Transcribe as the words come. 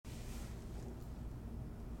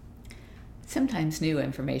sometimes new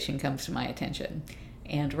information comes to my attention.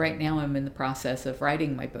 And right now I'm in the process of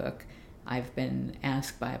writing my book. I've been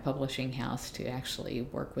asked by a publishing house to actually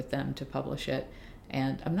work with them to publish it.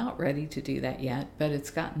 And I'm not ready to do that yet, but it's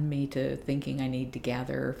gotten me to thinking I need to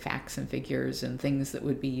gather facts and figures and things that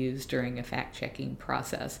would be used during a fact-checking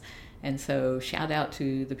process. And so shout out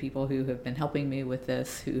to the people who have been helping me with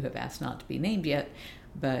this, who have asked not to be named yet.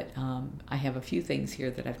 But I have a few things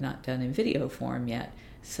here that I've not done in video form yet,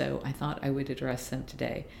 so I thought I would address them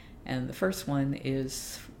today. And the first one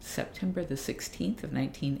is September the 16th of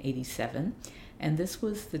 1987. And this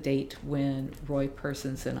was the date when Roy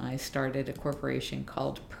Persons and I started a corporation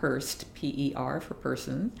called PERST, P-E-R for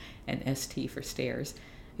person, and S-T for stairs.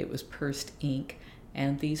 It was PERST Inc.,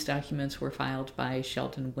 and these documents were filed by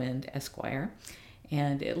Sheldon Wind, Esquire.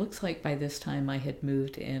 And it looks like by this time I had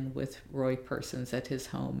moved in with Roy Persons at his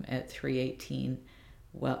home at 318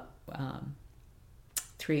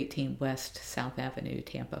 West South Avenue,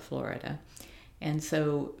 Tampa, Florida. And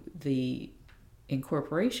so the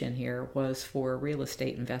incorporation here was for real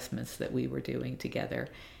estate investments that we were doing together.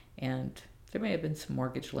 And there may have been some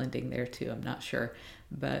mortgage lending there too, I'm not sure.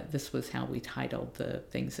 But this was how we titled the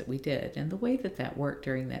things that we did. And the way that that worked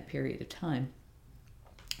during that period of time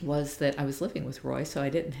was that I was living with Roy, so I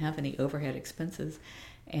didn't have any overhead expenses,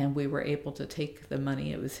 and we were able to take the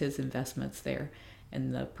money. It was his investments there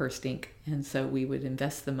in the PERST Inc. And so we would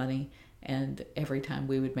invest the money, and every time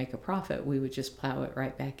we would make a profit, we would just plow it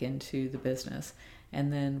right back into the business.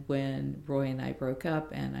 And then when Roy and I broke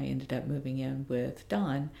up and I ended up moving in with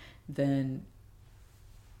Don, then,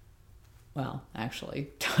 well, actually,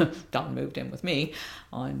 Don moved in with me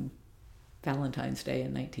on Valentine's Day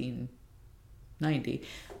in 1990.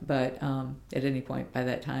 But at any point by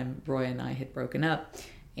that time, Roy and I had broken up,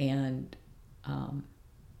 and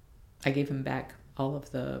I gave him back all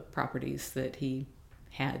of the properties that he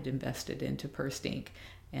had invested into PERST Inc.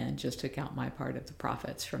 and just took out my part of the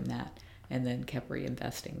profits from that and then kept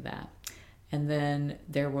reinvesting that. And then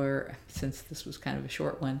there were, since this was kind of a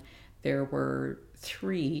short one, there were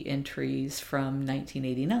 3 entries from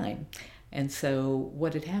 1989. And so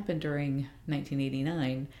what had happened during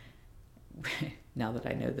 1989, now that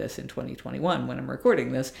I know this in 2021 when I'm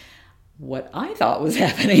recording this, what I thought was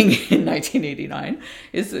happening in 1989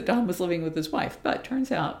 is that Don was living with his wife, but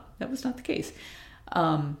turns out that was not the case.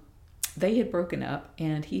 They had broken up,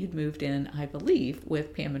 and he had moved in, I believe,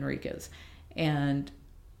 with Pam Enriquez. And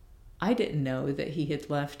I didn't know that he had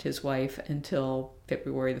left his wife until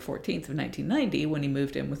February the 14th of 1990 when he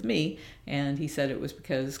moved in with me, and he said it was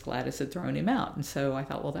because Gladys had thrown him out. And so I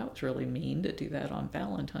thought, well, that was really mean to do that on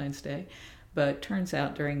Valentine's Day. But turns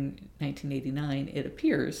out during 1989, it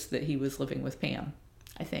appears that he was living with Pam,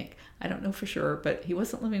 I think. I don't know for sure, but he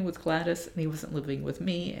wasn't living with Gladys, and he wasn't living with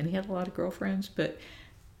me, and he had a lot of girlfriends, but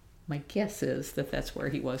my guess is that that's where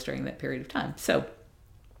he was during that period of time. So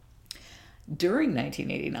during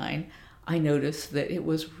 1989, I noticed that it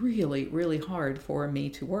was really, really hard for me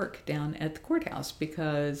to work down at the courthouse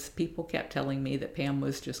because people kept telling me that Pam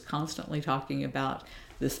was just constantly talking about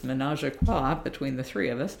this menage a trois between the 3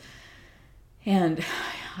 of us. And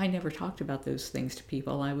I never talked about those things to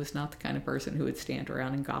people. I was not the kind of person who would stand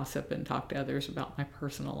around and gossip and talk to others about my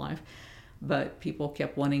personal life. But people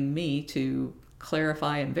kept wanting me to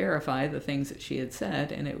clarify and verify the things that she had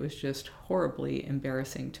said, and it was just horribly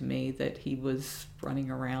embarrassing to me that he was running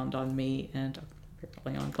around on me and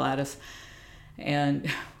apparently on Gladys,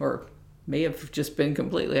 and or may have just been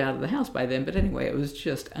completely out of the house by then, but anyway, it was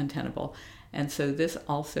just untenable. And so this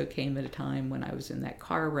also came at a time when I was in that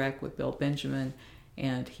car wreck with Bill Benjamin,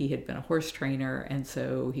 and he had been a horse trainer, and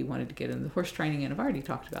so he wanted to get into the horse training, and I've already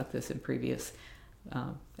talked about this in previous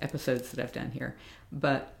episodes that I've done here.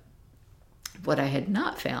 But what I had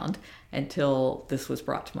not found until this was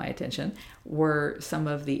brought to my attention were some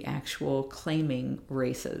of the actual claiming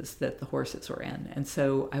races that the horses were in. And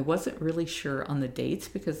so I wasn't really sure on the dates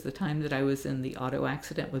because the time that I was in the auto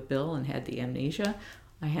accident with Bill and had the amnesia,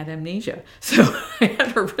 I had amnesia. So I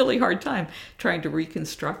had a really hard time trying to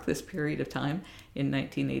reconstruct this period of time in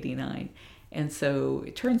 1989. And so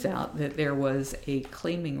it turns out that there was a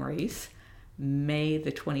claiming race May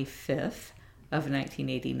the 25th of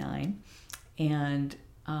 1989. And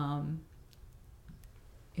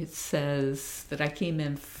it says that I came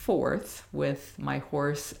in 4th with my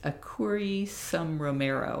horse, Akuri Sum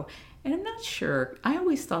Romero. And I'm not sure. I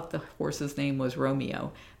always thought the horse's name was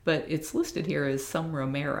Romeo, but it's listed here as Sum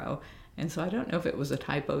Romero. And so I don't know if it was a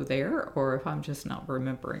typo there or if I'm just not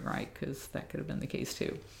remembering right, because that could have been the case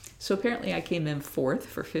too. So apparently I came in 4th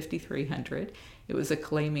for 5,300. It was a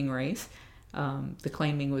claiming race. The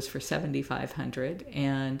claiming was for 7,500,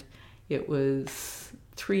 and it was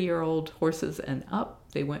 3-year-old horses and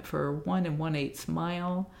up. They went for 1 1/8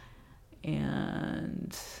 mile.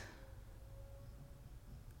 And,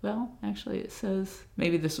 well, actually it says,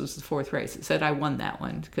 maybe this was the 4th race. It said I won that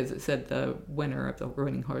one because it said the winner of the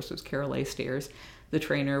winning horse was Carol A. Steers. The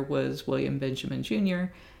trainer was William Benjamin Jr.,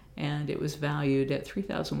 and it was valued at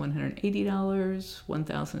 $3,180,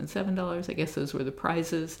 $1,007. I guess those were the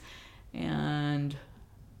prizes. And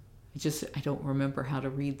I don't remember how to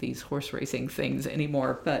read these horse racing things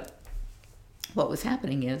anymore. But what was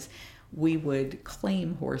happening is we would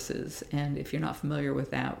claim horses. And if you're not familiar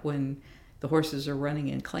with that, when the horses are running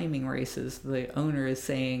in claiming races, the owner is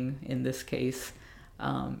saying, in this case,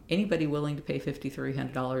 anybody willing to pay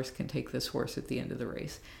 $5,300 can take this horse at the end of the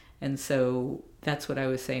race. And so that's what I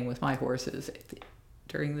was saying with my horses.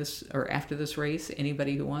 During this or after this race,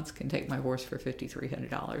 anybody who wants can take my horse for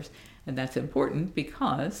 $5,300. And that's important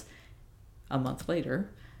because a month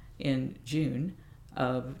later, in June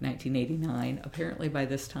of 1989, apparently by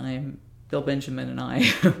this time, Bill Benjamin and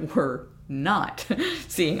I were not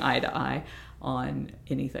seeing eye to eye on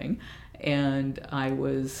anything. And I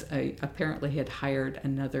apparently had hired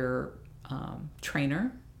another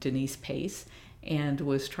trainer, Denise Pace, and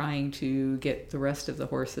was trying to get the rest of the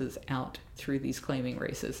horses out through these claiming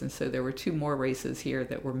races. And so there were 2 more races here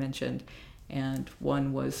that were mentioned, and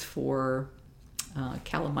one was for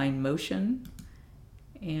Calamine Motion,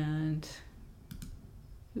 and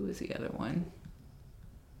who was the other one?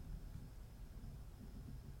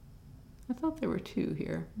 I thought there were 2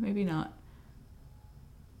 here. Maybe not.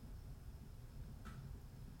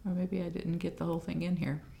 Or maybe I didn't get the whole thing in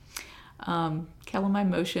here. Calamine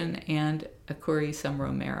Motion and Akuri Some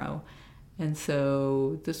Romero. And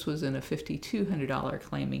so this was in a $5,200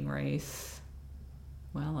 claiming race.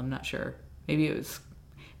 Well, I'm not sure. Maybe it's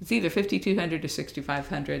either $5,200 or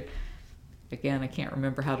 $6,500. Again, I can't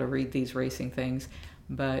remember how to read these racing things,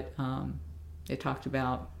 but they talked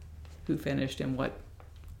about who finished in what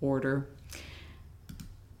order.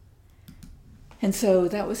 And so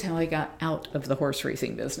that was how I got out of the horse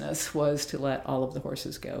racing business, was to let all of the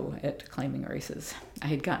horses go at claiming races. I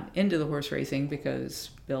had gotten into the horse racing because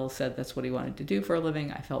Bill said that's what he wanted to do for a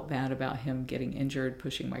living. I felt bad about him getting injured,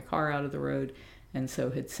 pushing my car out of the road, and so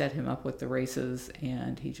had set him up with the races,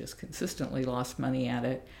 and he just consistently lost money at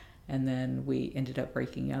it. And then we ended up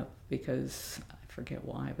breaking up because I forget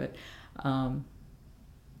why, but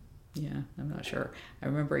yeah, I'm not sure. I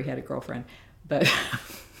remember he had a girlfriend, but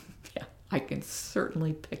yeah, I can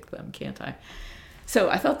certainly pick them, can't I? So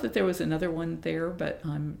I thought that there was another one there, but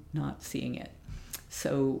I'm not seeing it.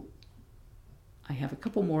 So I have a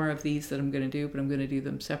couple more of these that I'm going to do, but I'm going to do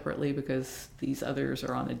them separately because these others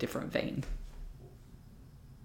are on a different vein.